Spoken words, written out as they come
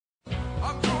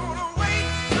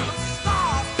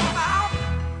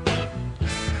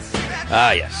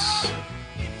Ah, yes.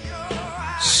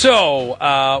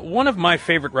 So, one of my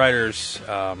favorite writers,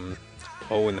 in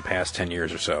the past 10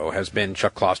 years or so, has been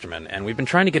Chuck Klosterman, and we've been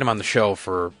trying to get him on the show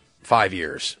for 5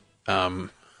 years. And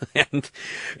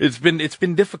it's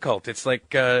been difficult. It's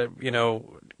like,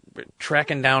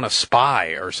 tracking down a spy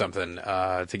or something,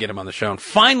 to get him on the show. And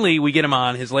finally, we get him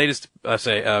on. His latest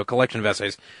essay, collection of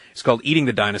essays, is called Eating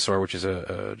the Dinosaur, which is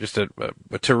just a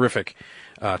terrific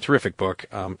book,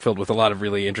 filled with a lot of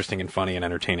really interesting and funny and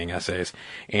entertaining essays.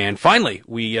 And finally,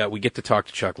 we get to talk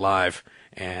to Chuck live,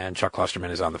 and Chuck Klosterman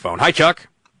is on the phone. Hi, Chuck.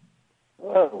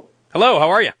 Hello. Hello. How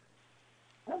are you?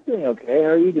 I'm doing okay. How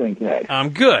are you doing tonight?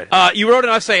 I'm good. You wrote an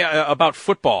essay about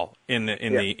football in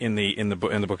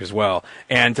the book as well.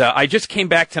 And I just came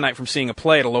back tonight from seeing a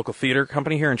play at a local theater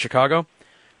company here in Chicago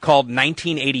called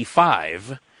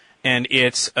 1985. And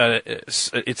it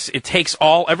takes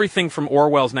everything from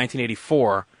Orwell's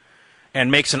 1984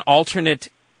 and makes an alternate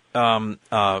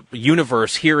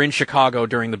universe here in Chicago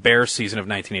during the Bears season of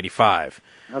 1985.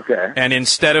 Okay. And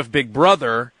instead of Big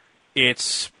Brother,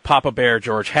 it's Papa Bear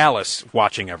George Halas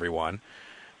watching everyone.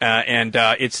 And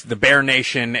it's the Bear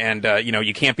Nation, and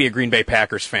you can't be a Green Bay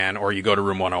Packers fan or you go to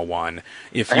Room 101.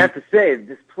 I have to say,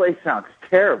 this play sounds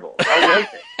terrible. I like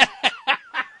it.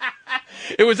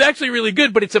 It was actually really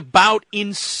good, but it's about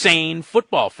insane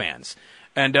football fans.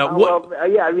 And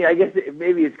I guess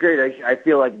maybe it's great. I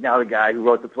feel like now the guy who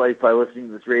wrote the play is probably listening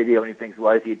to this radio and he thinks,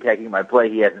 why is he attacking my play?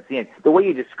 He hasn't seen it. The way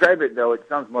you describe it, though, it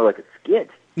sounds more like a skit.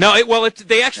 No,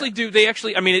 it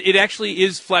actually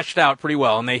is fleshed out pretty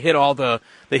well, and they hit all the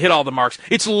marks.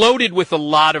 It's loaded with a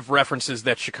lot of references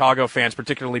that Chicago fans,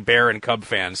 particularly Bear and Cub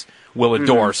fans, will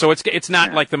adore. Mm-hmm. So it's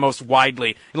not like the most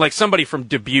widely, like somebody from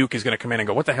Dubuque is going to come in and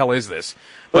go, "What the hell is this?"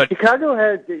 But Chicago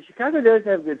does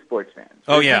have good sports fans.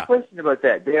 There's no question about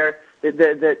that.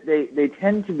 They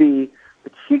tend to be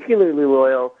particularly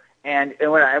loyal, and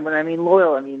when I mean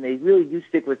loyal, I mean they really do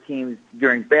stick with teams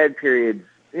during bad periods.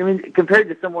 I mean, compared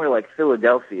to somewhere like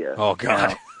Philadelphia. Oh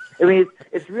God! I mean,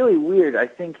 it's really weird. I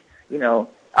think on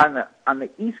the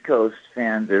East Coast,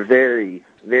 fans are very,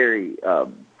 very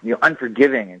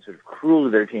unforgiving and sort of cruel to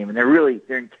their team, and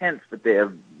they're intense, but they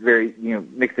have very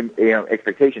mixed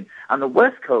expectation. On the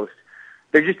West Coast,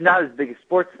 they're just not as big a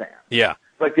sports fans. Yeah,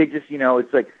 like they just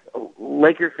it's like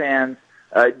Laker fans.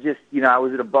 I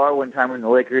was at a bar one time when the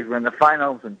Lakers were in the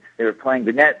finals and they were playing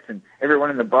the Nets, and everyone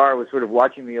in the bar was sort of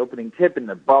watching the opening tip, and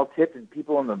the ball tipped, and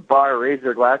people in the bar raised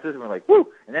their glasses and were like,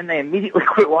 "Woo!" And then they immediately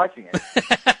quit watching it.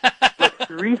 Like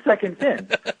 3 seconds in.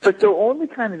 But so only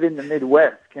kind of in the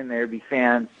Midwest can there be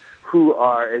fans who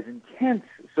are as intense,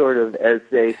 sort of, as,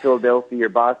 say, Philadelphia or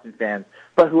Boston fans,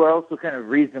 but who are also kind of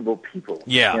reasonable people.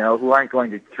 Yeah. Who aren't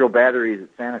going to throw batteries at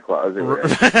Santa Claus.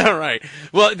 Right.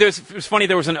 Well, it was funny.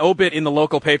 There was an obit in the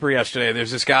local paper yesterday.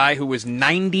 There's this guy who was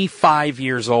 95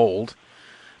 years old.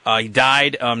 He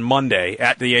died on Monday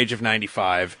at the age of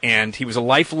 95, and he was a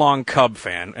lifelong Cub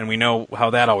fan, and we know how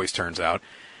that always turns out.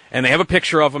 And they have a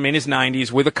picture of him in his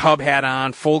 90s with a Cub hat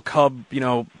on, full Cub,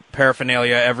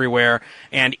 paraphernalia everywhere.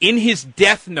 And in his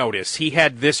death notice, he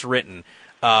had this written,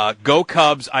 "Go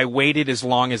Cubs, I waited as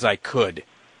long as I could."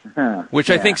 Which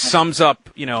I think sums up,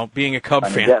 being a Cub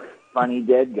fan. Funny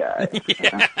dead guy.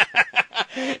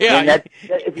 Yeah. And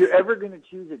if you're ever going to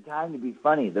choose a time to be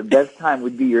funny, the best time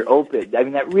would be your obit. I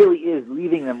mean, that really is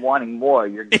leaving them wanting more.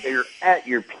 You're at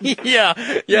your peak. Yeah.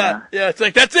 It's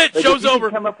like, that's it. Like Show's over.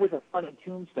 Come up with a funny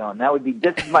tombstone. That would be.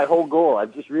 This is my whole goal.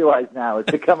 I've just realized now is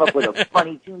to come up with a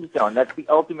funny tombstone. That's the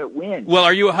ultimate win. Well,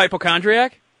 are you a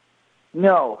hypochondriac?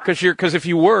 No. Because if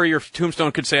you were, your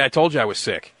tombstone could say, "I told you I was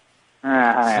sick." See,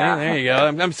 there you go.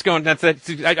 I'm just going. I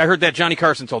heard that Johnny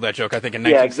Carson told that joke, I think, in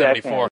 1974.